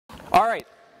All right,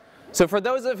 so for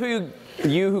those of you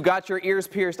who got your ears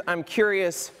pierced, I'm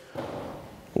curious,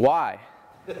 why?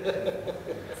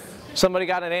 Somebody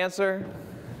got an answer?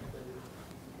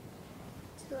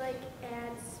 To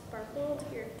add sparkle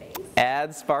to your face.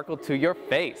 Add sparkle to your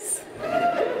face.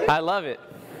 I love it.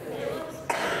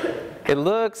 It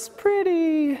looks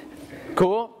pretty.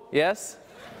 Cool, yes?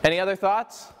 Any other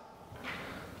thoughts?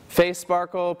 Face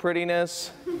sparkle,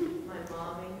 prettiness.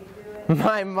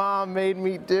 My mom made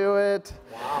me do it.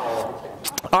 Wow.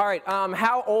 All right,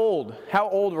 how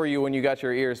old were you when you got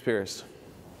your ears pierced?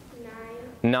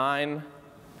 9.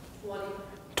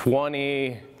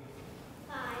 20.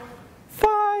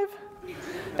 5.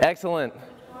 Excellent.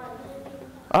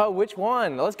 Oh, which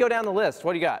one? Let's go down the list.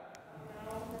 What do you got?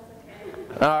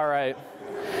 All right.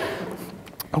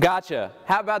 Gotcha.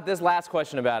 How about this last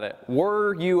question about it?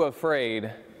 Were you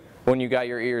afraid when you got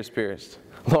your ears pierced?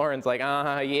 Lauren's like,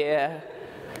 yeah.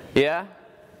 Yeah?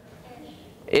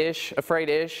 Ish?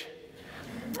 Afraid-ish?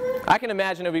 I can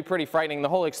imagine it would be pretty frightening. The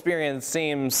whole experience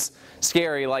seems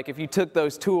scary. Like if you took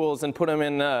those tools and put them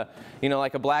in,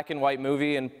 like a black and white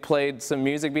movie and played some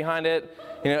music behind it,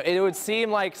 it would seem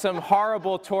like some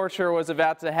horrible torture was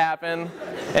about to happen.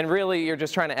 And really, you're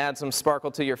just trying to add some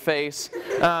sparkle to your face.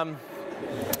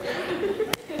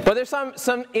 But there's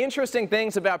some interesting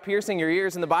things about piercing your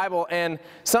ears in the Bible, and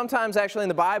sometimes actually in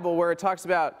the Bible where it talks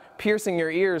about piercing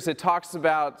your ears, it talks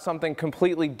about something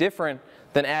completely different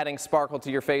than adding sparkle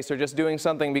to your face or just doing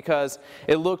something because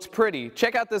it looked pretty.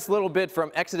 Check out this little bit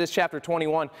from Exodus chapter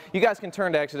 21. You guys can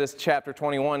turn to Exodus chapter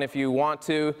 21 if you want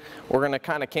to. We're going to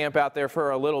kind of camp out there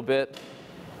for a little bit.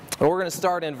 We're going to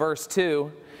start in verse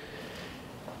 2.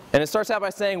 And it starts out by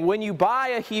saying, when you buy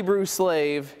a Hebrew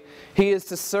slave, he is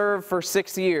to serve for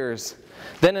 6 years.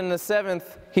 Then in the 7th,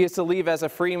 he is to leave as a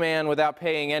free man without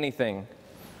paying anything.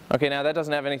 Okay, now that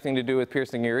doesn't have anything to do with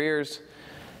piercing your ears.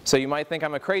 So you might think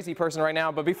I'm a crazy person right now.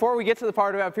 But before we get to the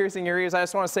part about piercing your ears, I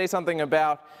just want to say something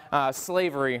about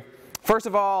slavery. First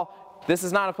of all, this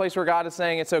is not a place where God is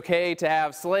saying it's okay to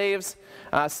have slaves.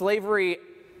 Slavery,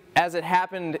 as it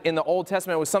happened in the Old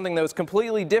Testament, was something that was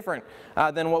completely different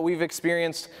than what we've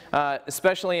experienced,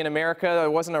 especially in America.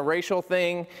 It wasn't a racial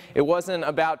thing. It wasn't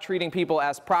about treating people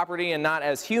as property and not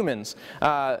as humans.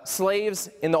 Slaves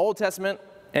in the Old Testament,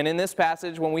 and in this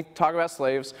passage, when we talk about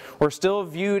slaves, were still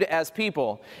viewed as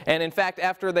people. And in fact,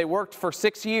 after they worked for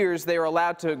 6 years, they were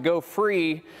allowed to go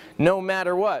free no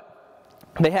matter what.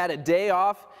 They had a day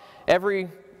off every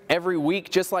week,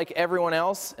 just like everyone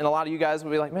else. And a lot of you guys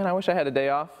would be like, man, I wish I had a day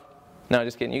off. No,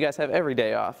 just kidding. You guys have every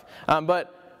day off.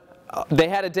 But they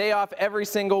had a day off every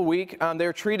single week. They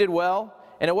were treated well.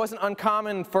 And it wasn't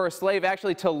uncommon for a slave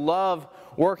actually to love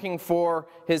working for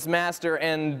his master,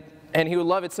 and he would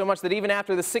love it so much that even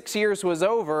after the 6 years was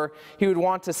over, he would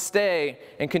want to stay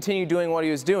and continue doing what he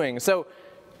was doing. So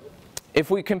if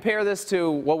we compare this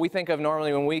to what we think of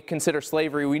normally when we consider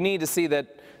slavery, we need to see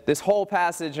that this whole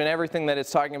passage and everything that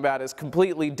it's talking about is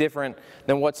completely different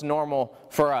than what's normal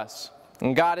for us.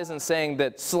 And God isn't saying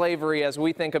that slavery as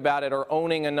we think about it or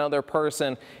owning another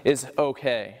person is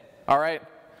okay. All right?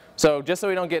 So just so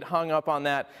we don't get hung up on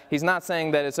that, he's not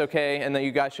saying that it's okay and that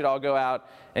you guys should all go out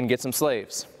and get some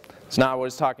slaves. It's not what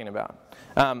it's talking about.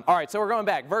 All right, so we're going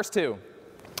back. Verse 2.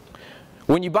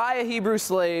 When you buy a Hebrew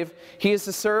slave, he is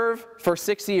to serve for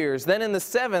 6 years. Then in the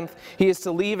 7th, he is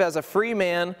to leave as a free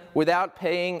man without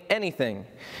paying anything.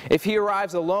 If he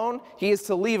arrives alone, he is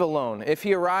to leave alone. If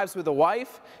he arrives with a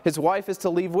wife, his wife is to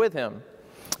leave with him.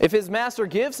 If his master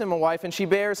gives him a wife and she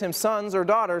bears him sons or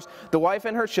daughters, the wife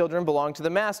and her children belong to the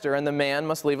master, and the man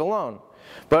must leave alone.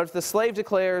 But if the slave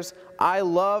declares, I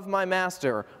love my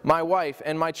master, my wife,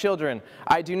 and my children,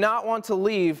 I do not want to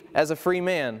leave as a free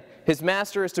man, his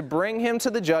master is to bring him to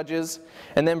the judges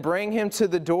and then bring him to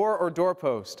the door or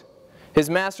doorpost. His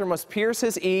master must pierce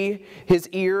his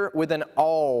ear with an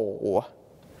awl.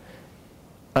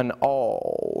 An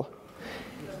awl.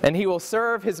 And he will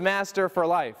serve his master for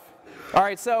life. All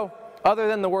right, so other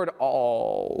than the word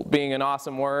awl being an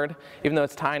awesome word, even though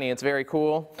it's tiny, it's very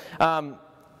cool.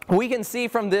 We can see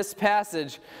from this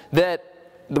passage that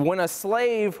when a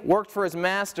slave worked for his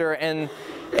master and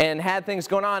had things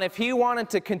going on, if he wanted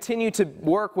to continue to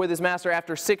work with his master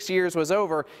after 6 years was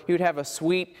over, he would have a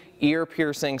sweet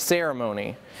ear-piercing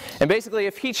ceremony. And basically,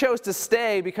 if he chose to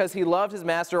stay because he loved his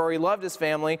master or he loved his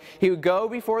family, he would go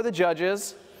before the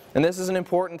judges. And this is an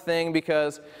important thing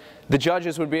because the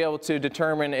judges would be able to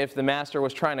determine if the master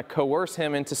was trying to coerce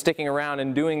him into sticking around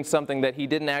and doing something that he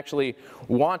didn't actually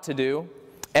want to do.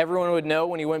 Everyone would know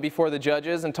when he went before the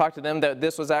judges and talked to them that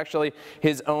this was actually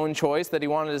his own choice, that he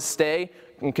wanted to stay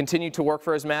and continue to work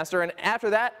for his master. And after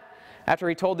that, after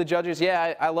he told the judges,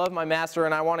 yeah, I love my master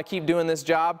and I want to keep doing this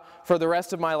job for the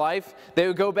rest of my life, they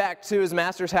would go back to his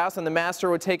master's house and the master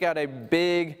would take out a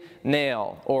big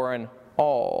nail, or an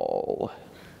awl.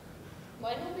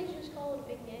 Why don't they just call it a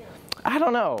big nail? I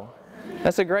don't know.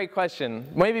 That's a great question.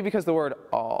 Maybe because the word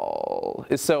awl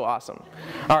is so awesome.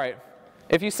 All right.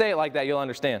 If you say it like that, you'll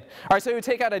understand. All right, so he would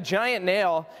take out a giant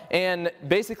nail and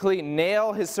basically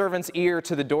nail his servant's ear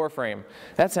to the doorframe.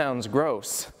 That sounds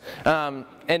gross. And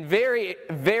very,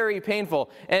 very painful.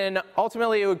 And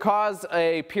ultimately, it would cause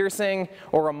a piercing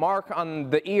or a mark on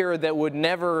the ear that would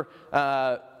never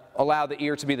allow the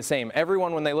ear to be the same.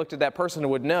 Everyone, when they looked at that person,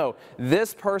 would know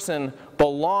this person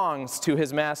belongs to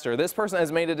his master. This person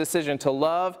has made a decision to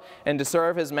love and to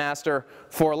serve his master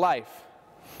for life.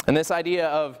 And this idea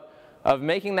of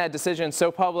making that decision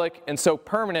so public and so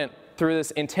permanent through this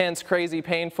intense, crazy,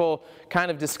 painful, kind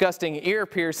of disgusting ear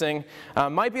piercing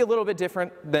might be a little bit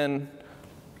different than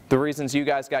the reasons you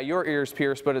guys got your ears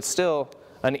pierced, but it's still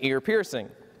an ear piercing.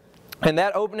 And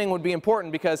that opening would be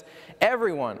important because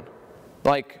everyone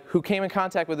who came in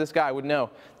contact with this guy would know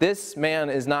this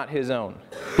man is not his own.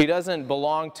 He doesn't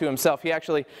belong to himself. He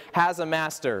actually has a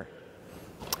master.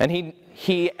 And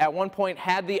he at one point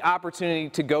had the opportunity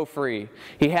to go free.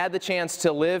 He had the chance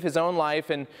to live his own life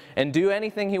and do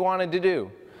anything he wanted to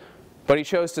do. But he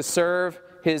chose to serve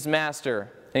his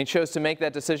master. And he chose to make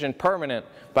that decision permanent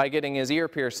by getting his ear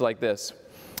pierced like this.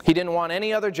 He didn't want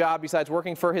any other job besides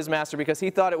working for his master because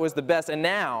he thought it was the best. And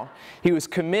now he was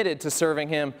committed to serving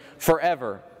him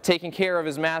forever, taking care of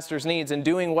his master's needs and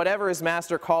doing whatever his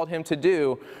master called him to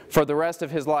do for the rest of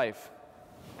his life.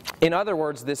 In other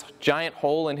words, this giant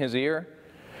hole in his ear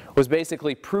was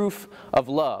basically proof of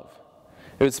love.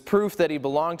 It was proof that he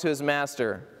belonged to his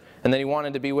master and that he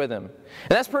wanted to be with him. And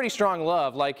that's pretty strong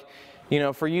love. Like, you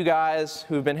know, for you guys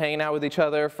who've been hanging out with each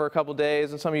other for a couple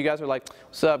days, and some of you guys are like,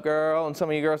 what's up, girl? And some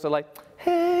of you girls are like,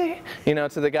 hey, you know,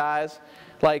 to the guys.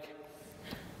 Like,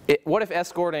 what if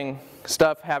escorting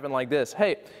stuff happened like this?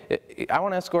 Hey, I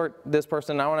want to escort this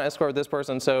person, I want to escort this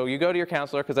person. So you go to your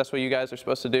counselor, because that's what you guys are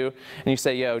supposed to do, and you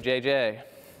say, yo, JJ,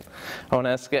 I want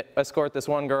to escort this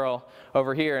one girl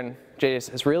over here. And JJ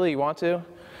says, really, you want to?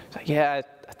 He's like, yeah,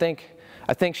 I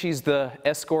think she's the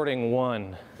escorting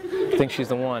one. I think she's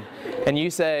the one. And you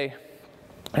say,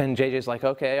 and JJ's like,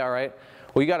 okay, all right.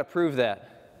 Well, you got to prove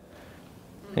that.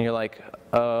 And you're like,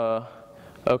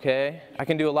 okay. I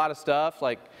can do a lot of stuff.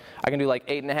 Like, I can do like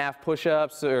 8.5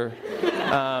 push-ups, or,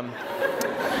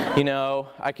 you know,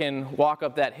 I can walk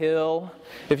up that hill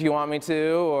if you want me to.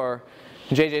 Or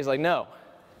JJ's like, no.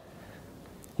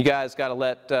 You guys got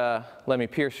to let me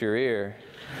pierce your ear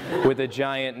with a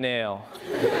giant nail.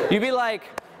 You'd be like,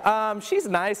 she's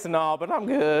nice and all, but I'm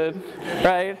good,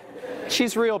 right?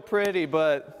 She's real pretty,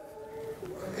 but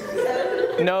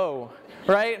no,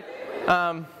 right?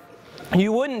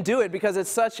 You wouldn't do it because it's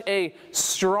such a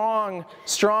strong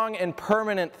and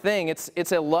permanent thing.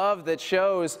 It's a love that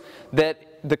shows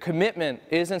that the commitment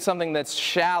isn't something that's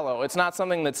shallow. It's not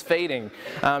something that's fading.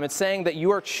 It's saying that you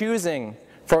are choosing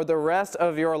for the rest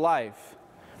of your life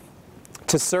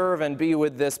to serve and be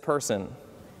with this person.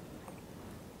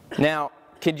 Now,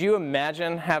 could you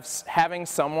imagine having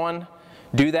someone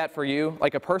do that for you?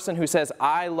 Like a person who says,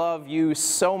 I love you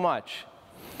so much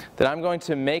that I'm going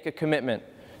to make a commitment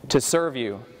to serve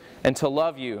you and to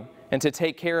love you and to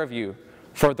take care of you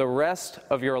for the rest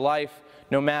of your life,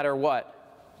 no matter what.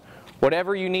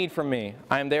 Whatever you need from me,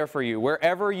 I am there for you.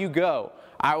 Wherever you go,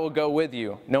 I will go with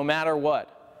you, no matter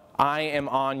what. I am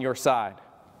on your side.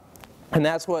 And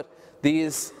that's what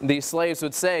these slaves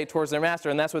would say towards their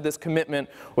master, and that's what this commitment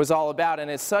was all about.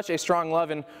 And it's such a strong love.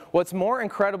 And what's more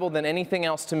incredible than anything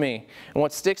else to me, and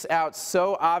what sticks out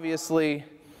so obviously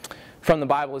from the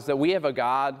Bible, is that we have a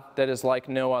God that is like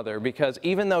no other. Because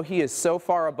even though He is so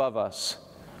far above us,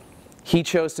 He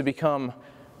chose to become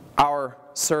our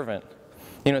servant.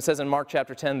 You know, it says in Mark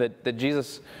chapter 10 that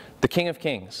Jesus, the King of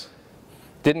Kings,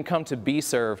 didn't come to be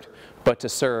served, but to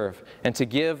serve, and to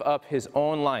give up His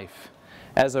own life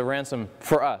as a ransom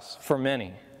for us, for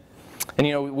many. And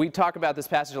you know, we talk about this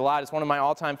passage a lot. It's one of my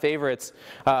all-time favorites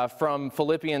from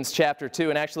Philippians chapter 2.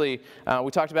 And actually,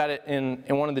 we talked about it in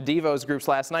one of the Devos groups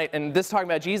last night. And this talking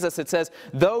about Jesus, it says,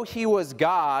 though He was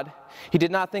God, He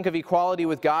did not think of equality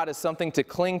with God as something to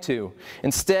cling to.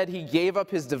 Instead, He gave up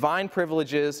His divine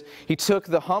privileges. He took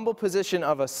the humble position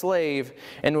of a slave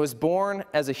and was born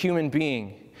as a human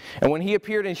being. And when He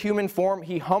appeared in human form,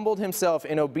 He humbled Himself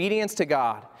in obedience to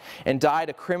God and died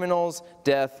a criminal's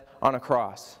death on a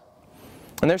cross.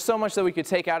 And there's so much that we could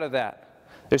take out of that.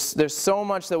 There's so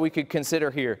much that we could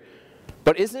consider here.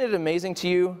 But isn't it amazing to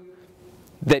you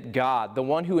that God, the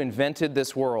one who invented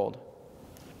this world,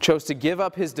 chose to give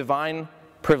up his divine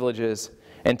privileges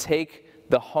and take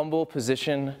the humble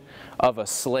position of a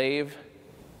slave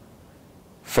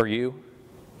for you.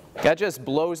 That just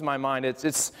blows my mind.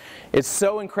 It's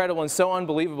so incredible and so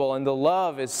unbelievable, and the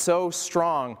love is so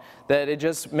strong that it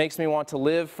just makes me want to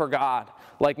live for God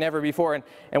like never before.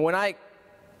 And when I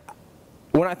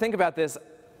think about this,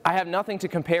 I have nothing to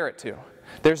compare it to.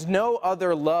 There's no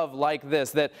other love like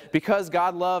this, that because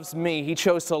God loves me, he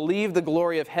chose to leave the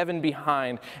glory of heaven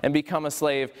behind and become a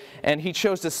slave, and he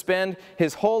chose to spend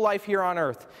his whole life here on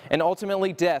earth and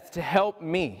ultimately death to help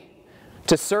me,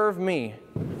 to serve me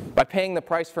by paying the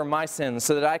price for my sins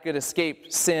so that I could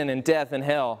escape sin and death and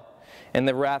hell and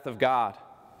the wrath of God.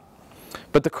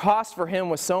 But the cost for him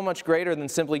was so much greater than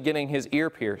simply getting his ear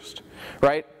pierced,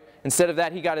 right? Instead of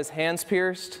that, he got his hands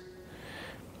pierced,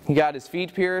 he got his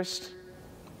feet pierced,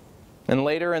 and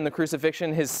later in the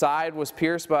crucifixion, his side was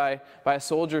pierced by a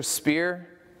soldier's spear.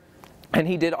 And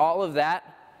he did all of that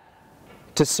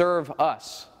to serve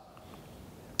us.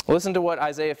 Listen to what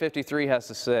Isaiah 53 has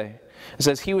to say. It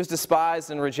says, "He was despised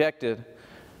and rejected,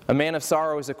 a man of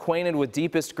sorrows, acquainted with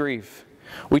deepest grief.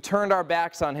 We turned our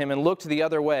backs on him and looked the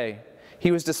other way.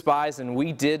 He was despised and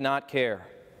we did not care.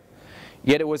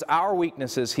 Yet it was our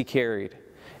weaknesses he carried.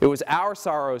 It was our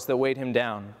sorrows that weighed him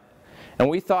down. And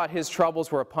we thought his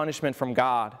troubles were a punishment from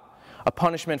God, a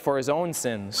punishment for his own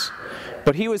sins.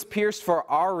 But he was pierced for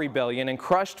our rebellion and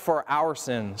crushed for our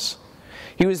sins.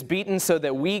 He was beaten so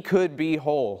that we could be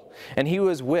whole, and he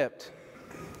was whipped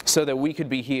so that we could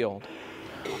be healed.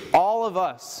 All of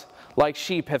us, like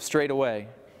sheep, have strayed away.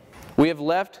 We have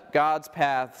left God's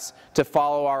paths to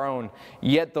follow our own,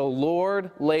 yet the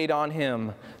Lord laid on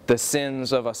him the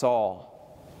sins of us all."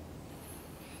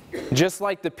 Just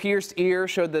like the pierced ear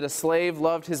showed that a slave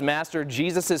loved his master,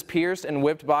 Jesus' pierced and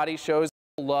whipped body shows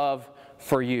love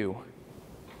for you.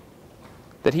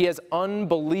 That he has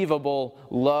unbelievable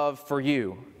love for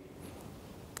you.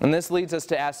 And this leads us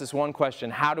to ask this one question: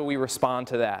 how do we respond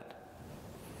to that?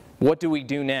 What do we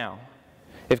do now?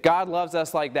 If God loves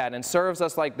us like that and serves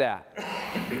us like that,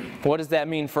 what does that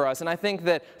mean for us? And I think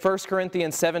that 1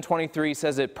 Corinthians 7:23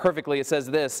 says it perfectly. It says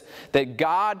this, that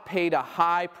God paid a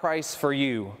high price for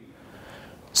you,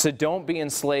 so don't be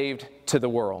enslaved to the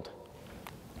world.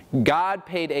 God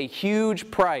paid a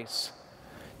huge price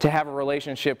to have a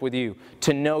relationship with you,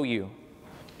 to know you,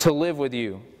 to live with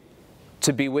you,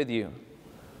 to be with you.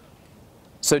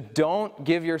 So don't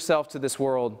give yourself to this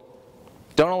world.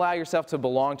 Don't allow yourself to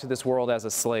belong to this world as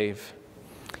a slave.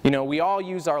 You know, we all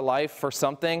use our life for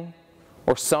something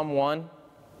or someone.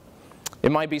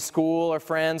 It might be school or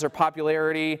friends or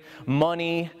popularity,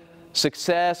 money,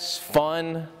 success,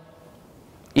 fun,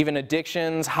 even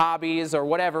addictions, hobbies, or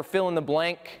whatever, fill in the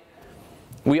blank.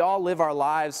 We all live our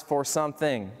lives for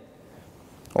something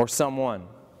or someone.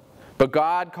 But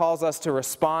God calls us to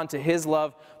respond to his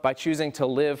love by choosing to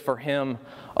live for him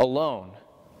alone,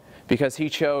 because he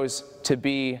chose to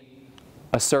be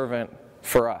a servant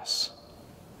for us.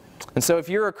 And so if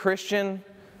you're a Christian,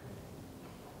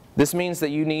 this means that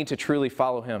you need to truly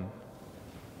follow him.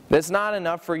 It's not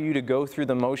enough for you to go through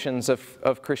the motions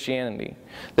of Christianity.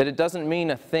 That it doesn't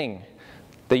mean a thing.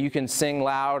 That you can sing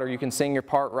loud or you can sing your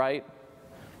part right.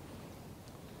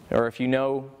 Or if you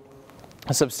know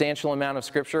a substantial amount of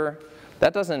Scripture,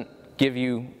 that doesn't give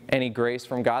you any grace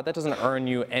from God. That doesn't earn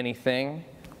you anything.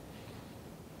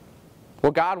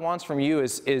 What God wants from you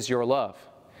is your love,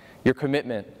 your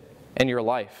commitment, and your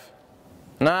life.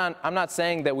 And I'm not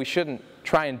saying that we shouldn't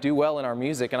try and do well in our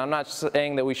music, and I'm not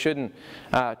saying that we shouldn't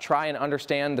try and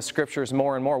understand the Scriptures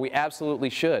more and more. We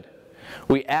absolutely should.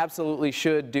 We absolutely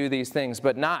should do these things,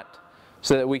 but not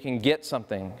so that we can get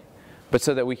something, but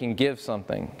so that we can give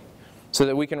something. So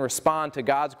that we can respond to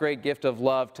God's great gift of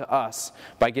love to us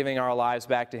by giving our lives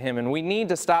back to him. And we need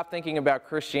to stop thinking about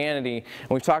Christianity, and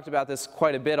we've talked about this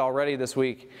quite a bit already this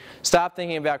week. Stop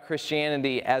thinking about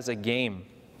Christianity as a game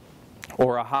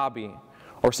or a hobby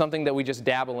or something that we just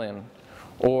dabble in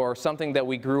or something that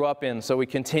we grew up in so we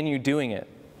continue doing it.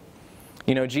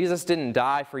 You know, Jesus didn't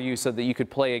die for you so that you could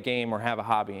play a game or have a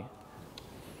hobby.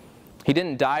 He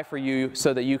didn't die for you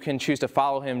so that you can choose to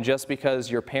follow him just because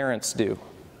your parents do.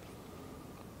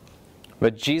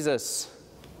 But Jesus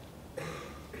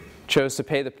chose to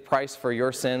pay the price for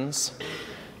your sins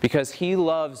because he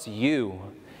loves you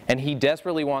and he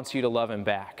desperately wants you to love him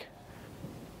back.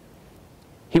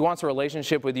 He wants a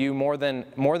relationship with you more than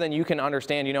you can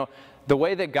understand. You know, the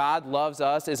way that God loves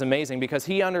us is amazing because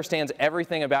he understands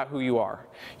everything about who you are.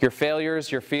 Your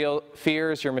failures, your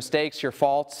fears, your mistakes, your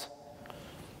faults,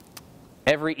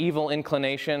 every evil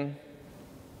inclination,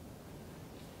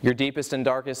 your deepest and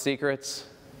darkest secrets.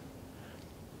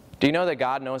 Do you know that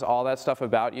God knows all that stuff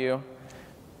about you?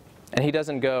 And He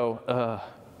doesn't go, ugh,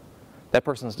 that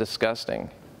person's disgusting.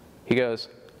 He goes,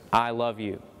 I love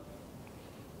you.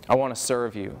 I want to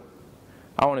serve you.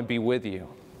 I want to be with you.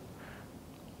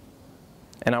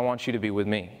 And I want you to be with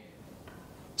me.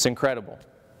 It's incredible.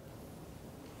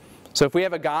 So if we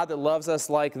have a God that loves us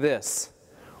like this,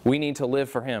 we need to live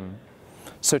for Him.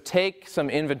 So take some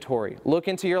inventory. Look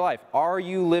into your life. Are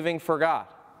you living for God?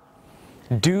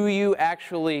 Do you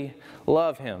actually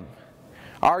love Him?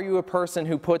 Are you a person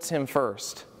who puts Him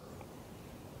first?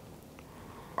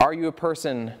 Are you a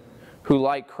person who,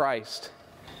 like Christ,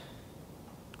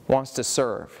 wants to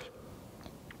serve?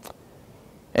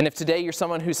 And if today you're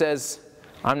someone who says,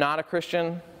 I'm not a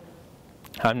Christian,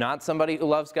 I'm not somebody who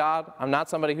loves God, I'm not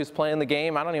somebody who's playing the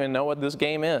game, I don't even know what this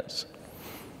game is.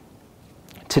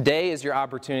 Today is your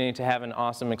opportunity to have an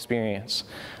awesome experience,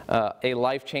 a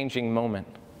life-changing moment,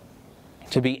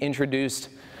 to be introduced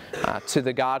to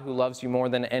the God who loves you more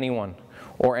than anyone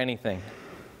or anything.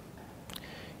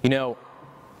 You know,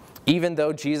 even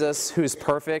though Jesus, who's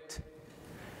perfect,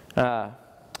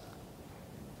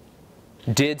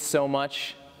 did so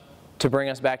much to bring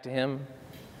us back to Him,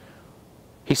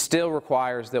 He still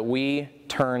requires that we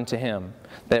turn to Him.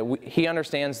 He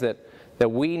understands that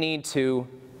we need to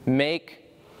make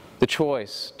the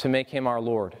choice to make Him our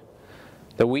Lord.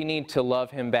 That we need to love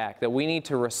Him back. That we need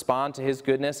to respond to His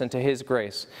goodness and to His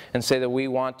grace and say that we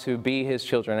want to be His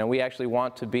children and we actually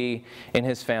want to be in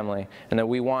His family and that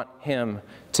we want Him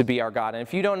to be our God. And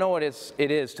if you don't know what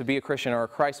it is to be a Christian or a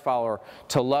Christ follower,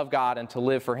 to love God and to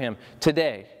live for Him,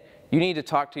 today you need to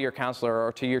talk to your counselor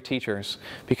or to your teachers,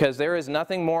 because there is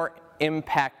nothing more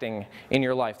impacting in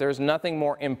your life. There is nothing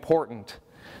more important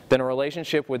than a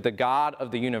relationship with the God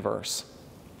of the universe.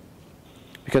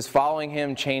 Because following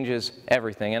Him changes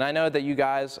everything. And I know that you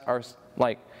guys are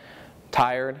like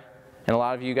tired, and a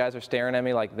lot of you guys are staring at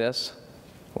me like this.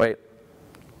 Wait.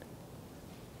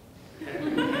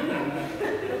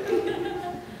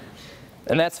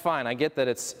 And that's fine. I get that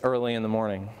it's early in the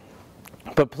morning.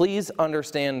 But please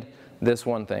understand this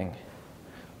one thing.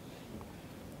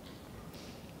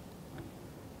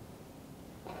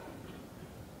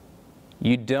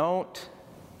 You don't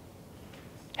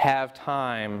have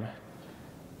time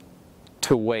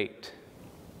to wait.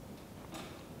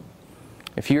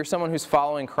 If you're someone who's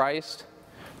following Christ,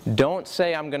 don't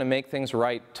say, I'm going to make things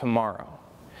right tomorrow.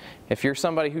 If you're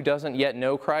somebody who doesn't yet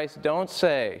know Christ, don't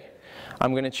say,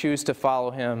 I'm going to choose to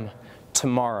follow Him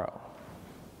tomorrow.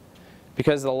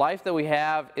 Because the life that we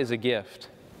have is a gift.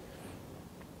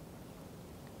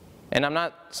 And I'm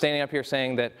not standing up here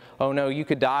saying that, oh no, you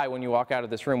could die when you walk out of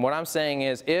this room. What I'm saying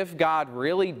is, if God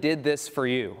really did this for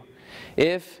you,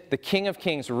 if the King of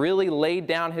Kings really laid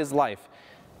down His life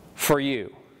for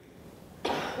you,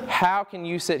 how can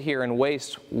you sit here and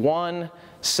waste 1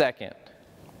 second,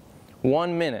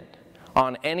 1 minute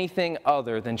on anything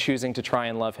other than choosing to try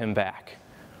and love Him back?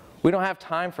 We don't have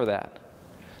time for that.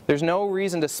 There's no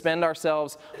reason to spend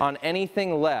ourselves on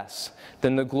anything less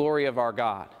than the glory of our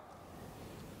God,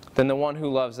 than the one who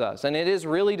loves us. And it is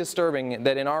really disturbing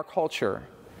that in our culture,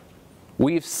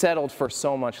 we've settled for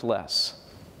so much less.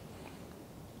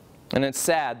 And it's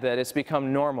sad that it's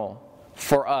become normal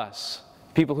for us,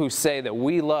 people who say that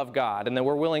we love God and that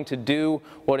we're willing to do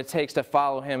what it takes to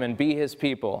follow Him and be His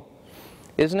people.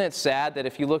 Isn't it sad that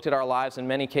if you looked at our lives, in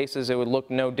many cases it would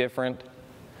look no different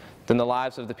than the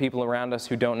lives of the people around us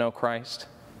who don't know Christ?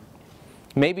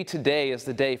 Maybe today is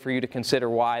the day for you to consider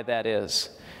why that is.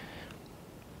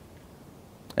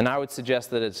 And I would suggest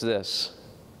that it's this: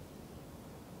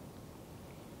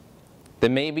 that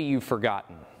maybe you've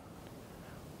forgotten,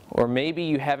 or maybe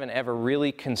you haven't ever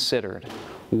really considered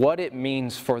what it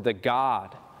means for the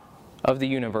God of the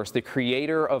universe, the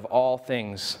creator of all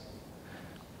things,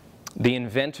 the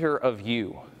inventor of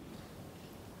you,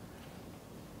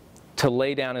 to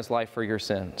lay down His life for your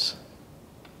sins.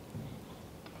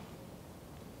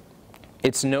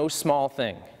 It's no small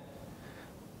thing.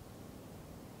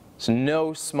 It's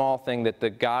no small thing that the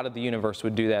God of the universe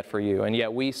would do that for you. And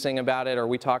yet we sing about it or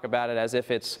we talk about it as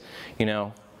if it's,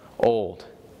 old,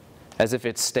 as if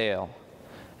it's stale,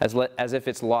 as if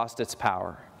it's lost its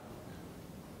power.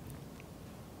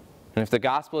 And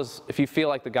if you feel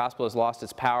like the gospel has lost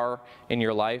its power in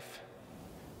your life,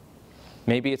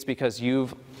 maybe it's because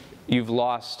you've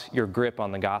lost your grip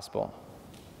on the gospel.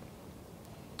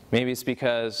 Maybe it's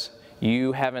because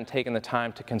you haven't taken the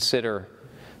time to consider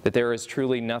that there is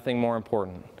truly nothing more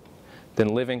important than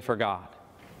living for God,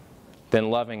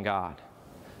 than loving God,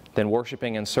 than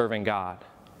worshiping and serving God,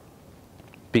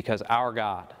 because our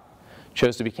God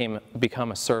chose to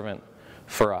become a servant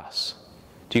for us.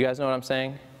 Do you guys know what I'm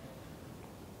saying?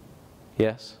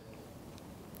 Yes?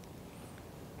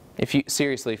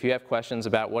 Seriously, if you have questions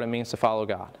about what it means to follow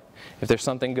God, if there's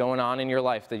something going on in your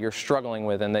life that you're struggling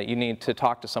with and that you need to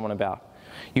talk to someone about,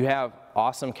 you have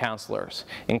awesome counselors,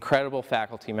 incredible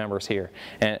faculty members here,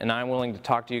 and I'm willing to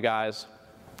talk to you guys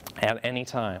at any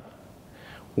time.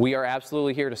 We are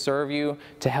absolutely here to serve you,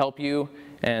 to help you,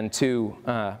 and to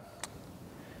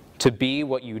be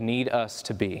what you need us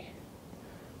to be.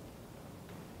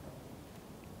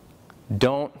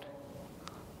 Don't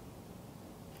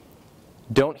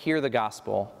hear the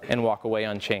gospel and walk away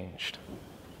unchanged.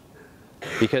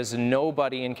 Because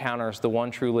nobody encounters the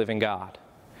one true living God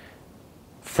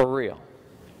for real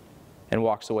and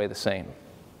walks away the same.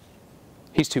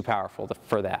 He's too powerful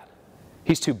for that.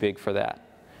 He's too big for that.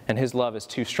 And His love is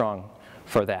too strong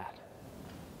for that.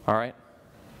 All right?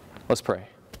 Let's pray.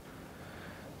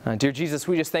 Dear Jesus,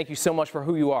 we just thank you so much for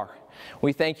who you are.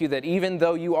 We thank you that even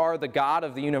though you are the God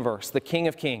of the universe, the King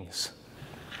of Kings,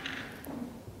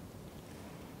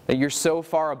 that you're so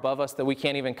far above us that we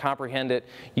can't even comprehend it,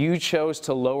 you chose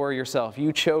to lower yourself.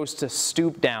 You chose to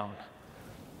stoop down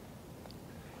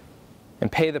and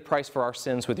pay the price for our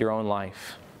sins with your own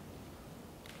life.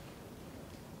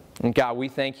 And God, we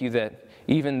thank you that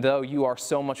even though you are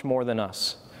so much more than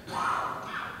us,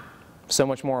 so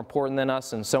much more important than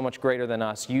us and so much greater than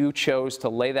us, you chose to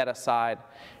lay that aside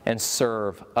and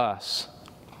serve us.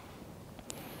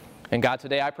 And God,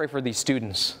 today I pray for these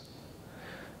students,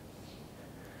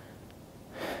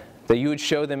 that you would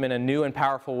show them in a new and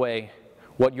powerful way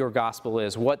what your gospel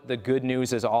is, what the good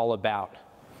news is all about,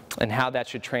 and how that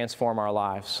should transform our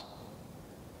lives.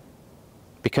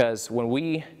 Because when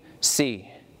we see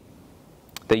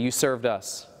that you served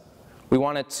us, we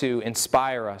want it to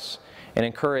inspire us and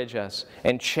encourage us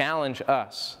and challenge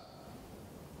us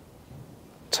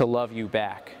to love you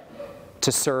back,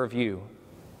 to serve you,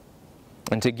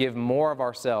 and to give more of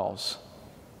ourselves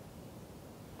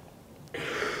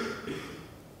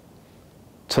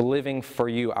to living for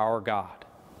you, our God.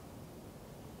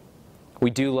 We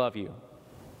do love you,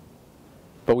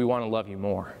 but we want to love you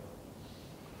more.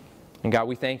 And God,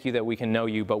 we thank you that we can know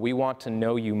you, but we want to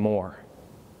know you more.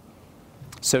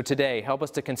 So today, help us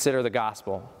to consider the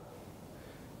gospel.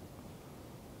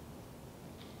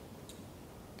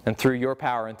 And through your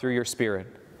power and through your Spirit,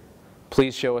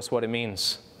 please show us what it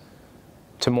means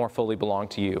to more fully belong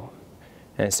to you.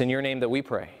 And it's in your name that we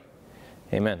pray.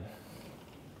 Amen.